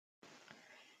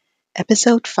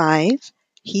Episode 5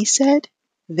 He Said,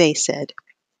 They Said.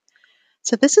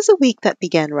 So, this is a week that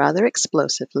began rather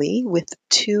explosively with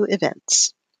two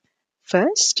events.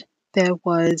 First, there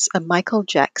was a Michael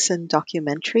Jackson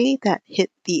documentary that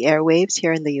hit the airwaves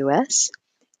here in the US,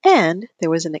 and there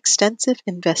was an extensive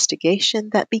investigation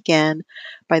that began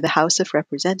by the House of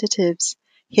Representatives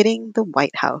hitting the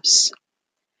White House.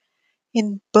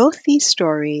 In both these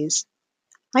stories,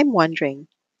 I'm wondering,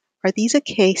 are these a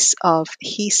case of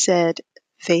he said,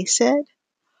 they said?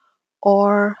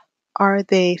 Or are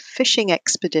they fishing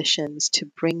expeditions to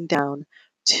bring down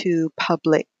two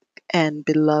public and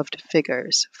beloved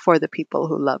figures for the people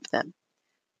who love them?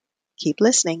 Keep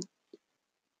listening.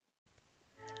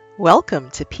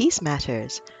 Welcome to Peace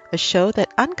Matters, a show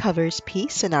that uncovers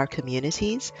peace in our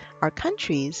communities, our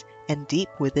countries, and deep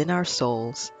within our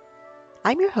souls.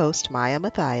 I'm your host, Maya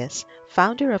Matthias,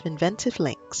 founder of Inventive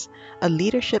Links, a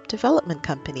leadership development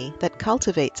company that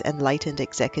cultivates enlightened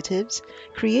executives,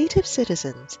 creative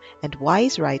citizens, and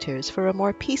wise writers for a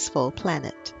more peaceful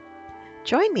planet.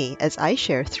 Join me as I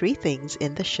share 3 things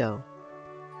in the show.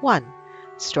 1.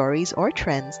 Stories or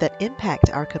trends that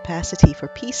impact our capacity for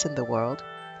peace in the world.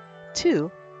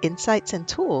 2. Insights and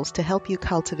tools to help you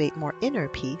cultivate more inner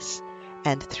peace.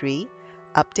 And 3.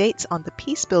 Updates on the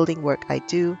peace-building work I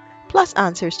do, plus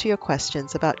answers to your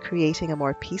questions about creating a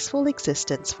more peaceful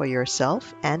existence for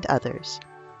yourself and others.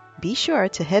 Be sure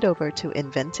to head over to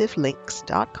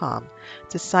inventivelinks.com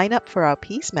to sign up for our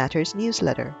Peace Matters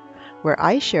newsletter, where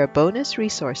I share bonus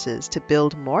resources to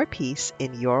build more peace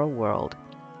in your world.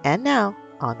 And now,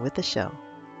 on with the show.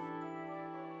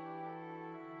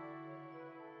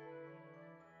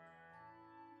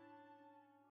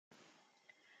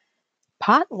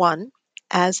 Part 1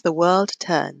 As the World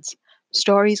Turns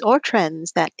Stories or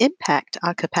Trends that Impact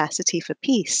Our Capacity for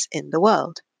Peace in the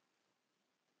World.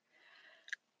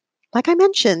 Like I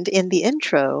mentioned in the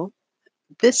intro,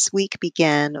 this week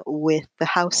began with the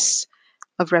House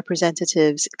of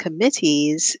Representatives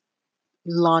committees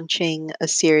launching a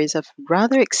series of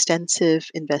rather extensive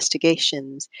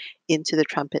investigations into the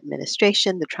Trump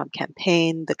administration, the Trump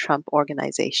campaign, the Trump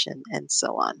organization, and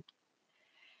so on.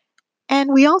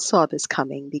 And we all saw this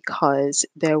coming because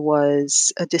there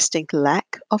was a distinct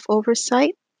lack of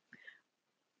oversight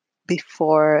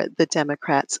before the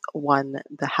Democrats won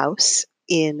the House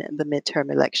in the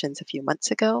midterm elections a few months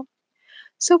ago.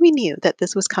 So we knew that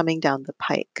this was coming down the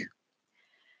pike.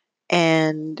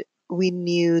 And we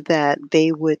knew that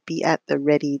they would be at the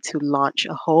ready to launch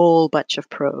a whole bunch of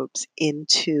probes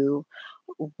into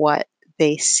what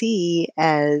they see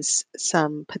as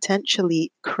some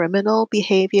potentially criminal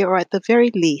behavior, or at the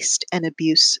very least, an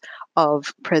abuse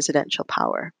of presidential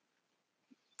power.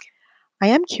 I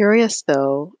am curious,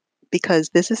 though, because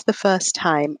this is the first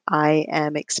time I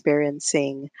am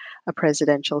experiencing a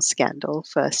presidential scandal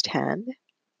firsthand.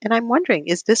 And I'm wondering,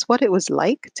 is this what it was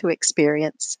like to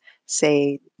experience,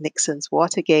 say, Nixon's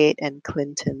Watergate and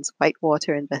Clinton's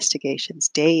Whitewater investigations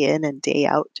day in and day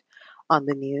out on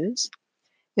the news?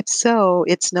 If so,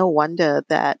 it's no wonder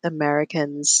that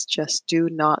Americans just do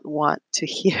not want to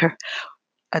hear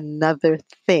another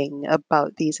thing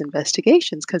about these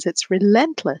investigations because it's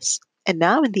relentless. And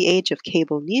now, in the age of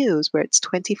cable news, where it's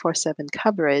 24/7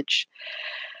 coverage,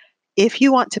 if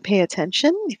you want to pay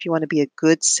attention, if you want to be a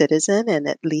good citizen and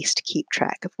at least keep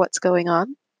track of what's going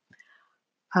on,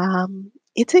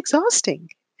 it's exhausting.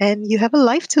 And you have a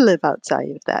life to live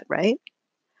outside of that, right?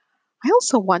 I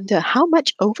also wonder how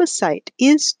much oversight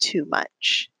is too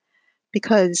much,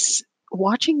 because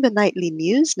watching the nightly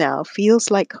news now feels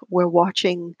like we're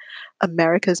watching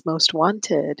America's Most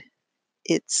Wanted.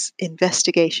 It's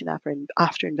investigation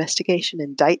after investigation,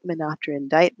 indictment after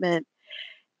indictment.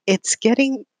 It's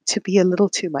getting to be a little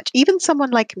too much. Even someone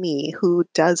like me who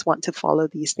does want to follow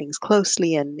these things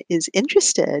closely and is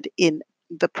interested in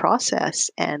the process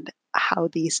and how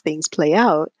these things play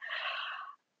out,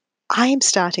 I'm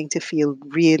starting to feel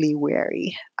really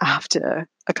wary after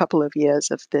a couple of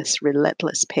years of this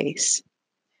relentless pace.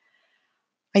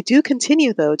 I do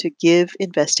continue, though, to give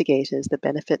investigators the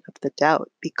benefit of the doubt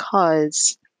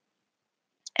because,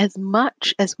 as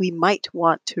much as we might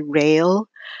want to rail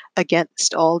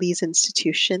against all these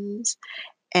institutions,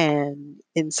 and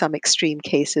in some extreme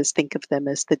cases think of them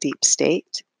as the deep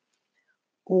state,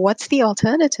 what's the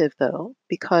alternative, though?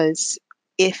 Because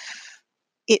if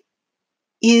it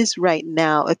is right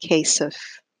now a case of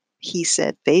he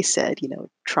said, they said,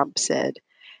 Trump said,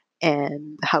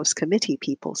 and the House committee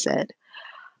people said,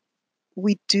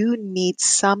 we do need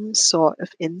some sort of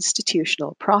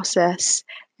institutional process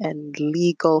and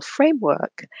legal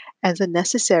framework as a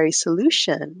necessary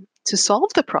solution to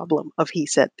solve the problem of he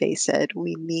said, they said.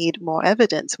 We need more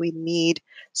evidence. We need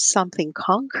something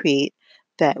concrete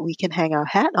that we can hang our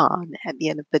hat on at the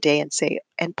end of the day and say,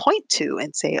 and point to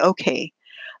and say, okay,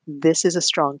 this is a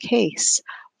strong case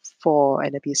for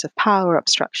an abuse of power,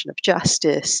 obstruction of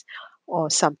justice, or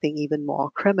something even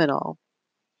more criminal.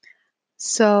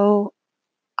 So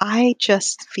I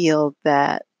just feel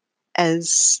that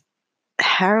as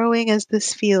harrowing as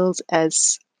this feels,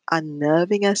 as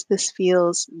unnerving as this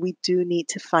feels, we do need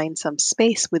to find some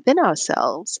space within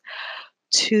ourselves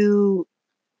to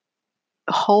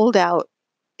hold out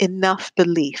enough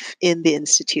belief in the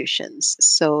institutions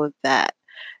so that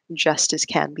justice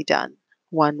can be done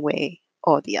one way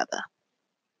or the other.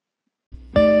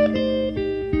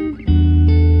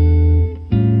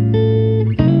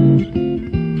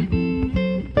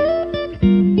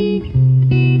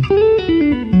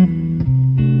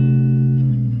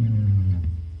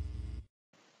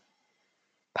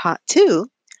 Part 2,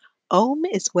 Om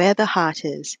is where the heart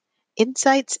is.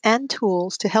 Insights and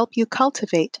tools to help you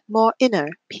cultivate more inner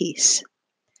peace.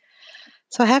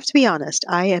 So I have to be honest,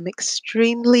 I am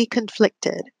extremely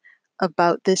conflicted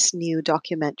about this new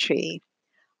documentary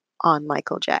on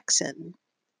Michael Jackson,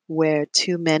 where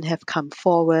two men have come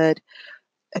forward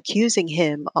accusing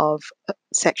him of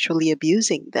sexually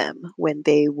abusing them when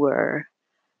they were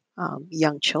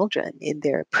young children in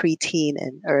their preteen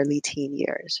and early teen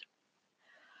years.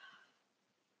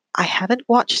 I haven't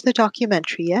watched the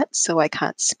documentary yet, so I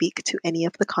can't speak to any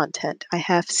of the content. I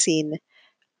have seen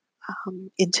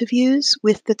interviews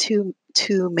with the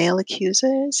two male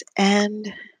accusers,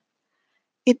 and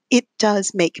it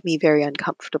does make me very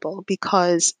uncomfortable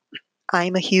because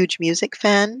I'm a huge music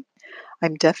fan.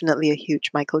 I'm definitely a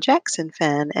huge Michael Jackson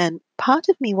fan, and part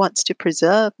of me wants to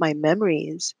preserve my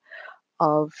memories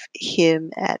of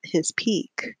him at his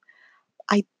peak.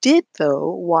 I did,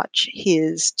 though, watch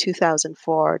his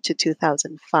 2004 to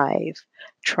 2005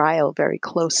 trial very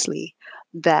closely.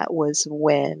 That was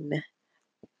when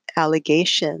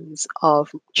allegations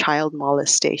of child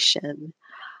molestation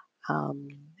um,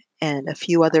 and a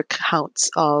few other counts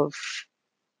of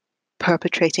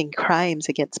perpetrating crimes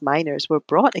against minors were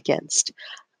brought against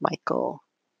Michael.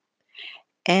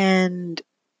 And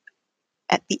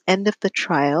at the end of the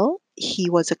trial, he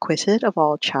was acquitted of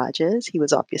all charges. He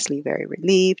was obviously very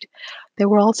relieved. There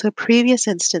were also previous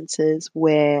instances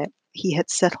where he had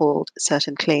settled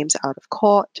certain claims out of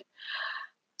court.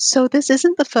 So this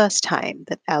isn't the first time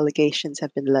that allegations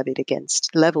have been leveled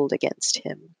against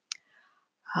him.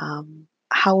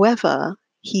 However,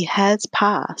 he has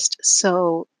passed.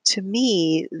 So to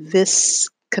me, this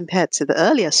compared to the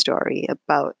earlier story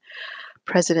about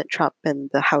President Trump and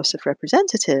the House of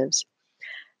Representatives,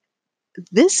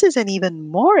 this is an even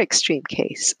more extreme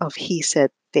case of he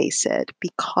said, they said,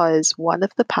 because one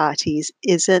of the parties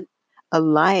isn't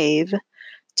alive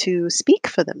to speak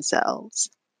for themselves.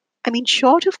 I mean,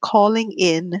 short of calling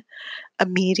in a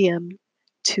medium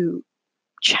to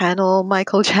channel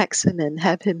Michael Jackson and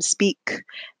have him speak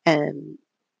and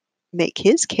make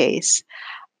his case,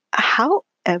 how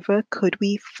ever could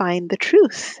we find the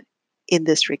truth in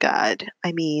this regard?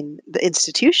 I mean, the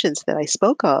institutions that I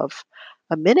spoke of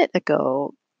a minute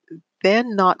ago, they're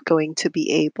not going to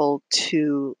be able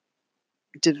to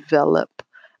develop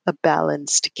a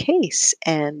balanced case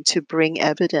and to bring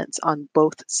evidence on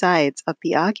both sides of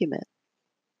the argument.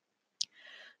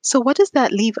 So, what does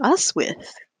that leave us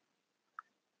with?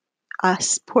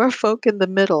 Us poor folk in the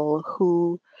middle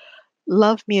who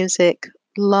love music,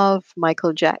 love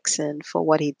Michael Jackson for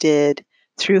what he did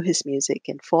through his music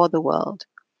and for the world.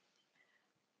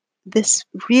 This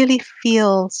really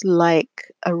feels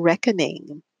like a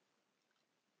reckoning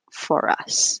for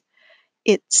us.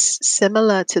 It's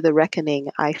similar to the reckoning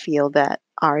I feel that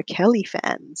R. Kelly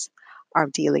fans are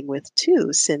dealing with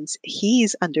too, since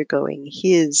he's undergoing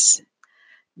his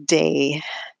day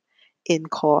in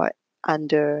court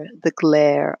under the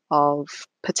glare of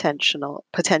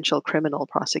potential criminal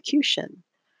prosecution.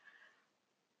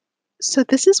 So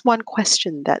this is one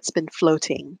question that's been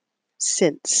floating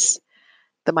since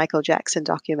the Michael Jackson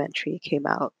documentary came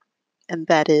out, and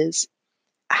that is,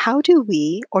 how do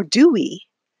we, or do we,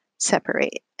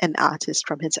 separate an artist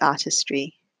from his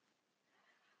artistry?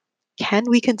 Can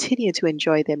we continue to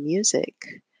enjoy their music?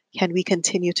 Can we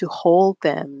continue to hold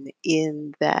them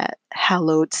in that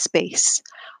hallowed space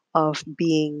of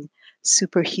being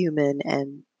superhuman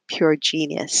and pure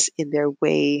genius in the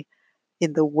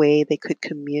way they could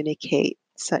communicate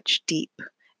such deep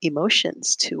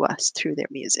emotions to us through their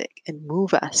music and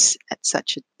move us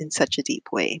in such a deep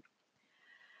way?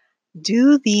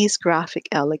 Do these graphic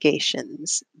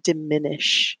allegations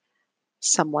diminish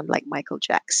someone like Michael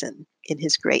Jackson in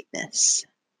his greatness?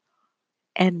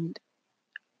 And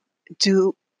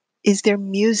is their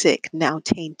music now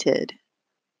tainted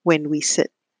when we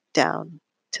sit down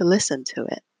to listen to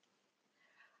it?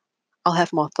 I'll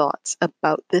have more thoughts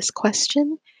about this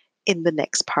question in the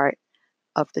next part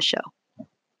of the show.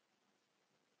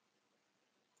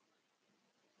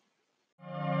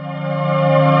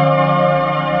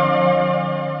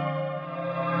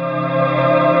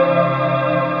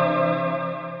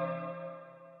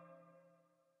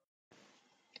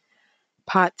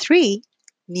 Part 3,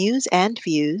 News and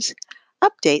Views,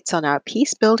 updates on our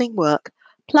peace building work,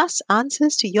 plus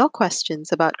answers to your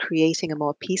questions about creating a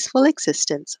more peaceful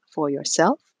existence for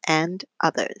yourself and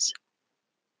others.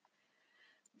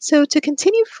 So, to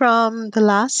continue from the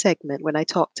last segment when I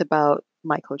talked about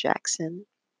Michael Jackson,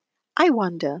 I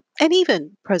wonder, and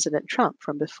even President Trump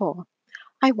from before,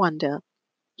 I wonder,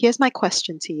 here's my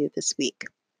question to you this week.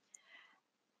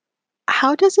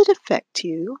 How does it affect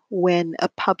you when a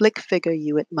public figure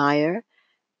you admire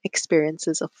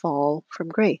experiences a fall from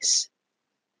grace?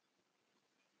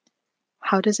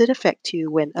 How does it affect you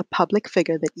when a public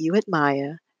figure that you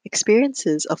admire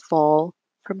experiences a fall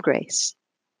from grace?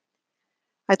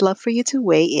 I'd love for you to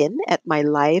weigh in at my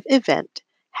live event,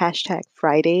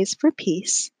 #Fridays for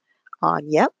Peace, on,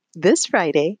 this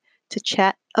Friday, to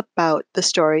chat about the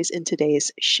stories in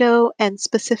today's show and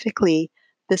specifically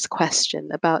this question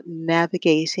about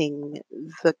navigating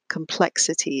the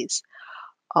complexities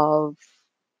of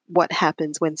what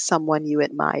happens when someone you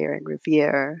admire and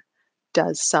revere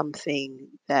does something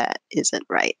that isn't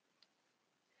right.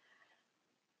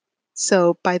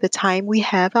 So by the time we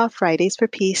have our Fridays for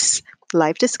Peace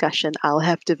live discussion, I'll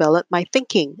have developed my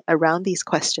thinking around these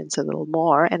questions a little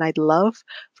more, and I'd love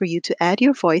for you to add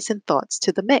your voice and thoughts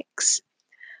to the mix.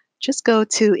 Just go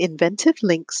to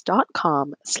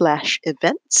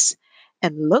inventivelinks.com/events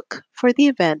and look for the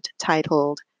event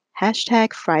titled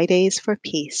 #Fridays for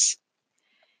Peace.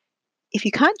 If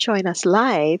you can't join us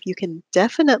live, you can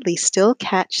definitely still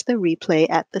catch the replay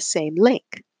at the same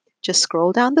link. Just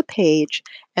scroll down the page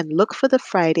and look for the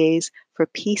Fridays for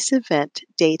Peace event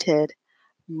dated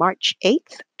March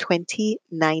 8th,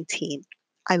 2019.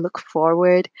 I look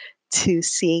forward to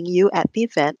seeing you at the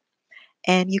event.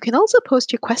 And you can also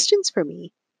post your questions for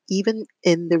me, even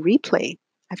in the replay.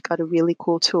 I've got a really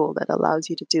cool tool that allows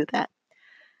you to do that.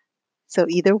 So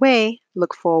either way,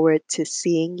 look forward to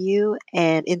seeing you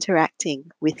and interacting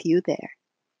with you there.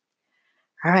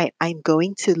 All right, I'm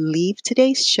going to leave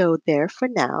today's show there for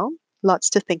now. Lots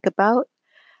to think about,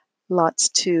 lots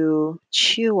to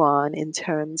chew on in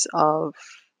terms of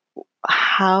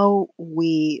how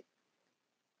we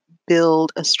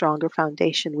build a stronger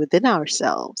foundation within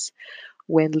ourselves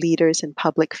when leaders and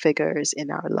public figures in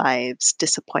our lives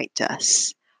disappoint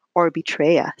us or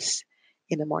betray us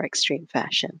in a more extreme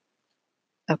fashion.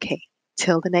 Okay,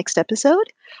 till the next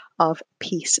episode of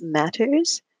Peace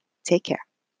Matters, take care.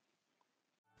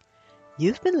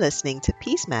 You've been listening to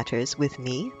Peace Matters with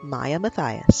me, Maya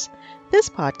Matthias. This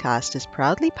podcast is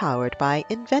proudly powered by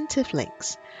Inventive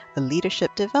Links, a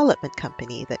leadership development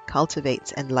company that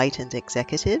cultivates enlightened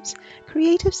executives,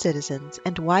 creative citizens,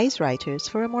 and wise writers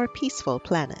for a more peaceful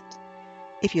planet.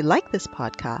 If you like this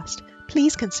podcast,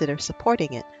 please consider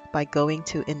supporting it by going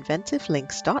to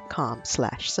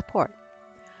inventivelinks.com/support.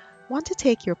 Want to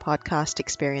take your podcast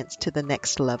experience to the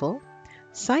next level?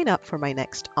 Sign up for my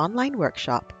next online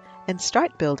workshop and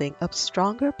start building a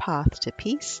stronger path to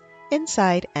peace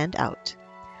inside and out.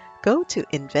 Go to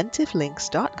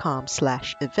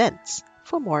inventivelinks.com/events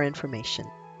for more information.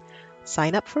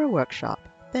 Sign up for a workshop,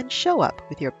 then show up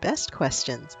with your best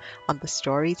questions on the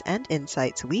stories and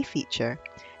insights we feature,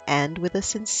 and with a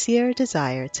sincere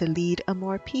desire to lead a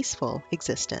more peaceful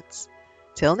existence.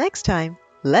 Till next time,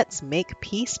 let's make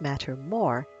peace matter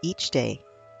more each day.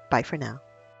 Bye for now.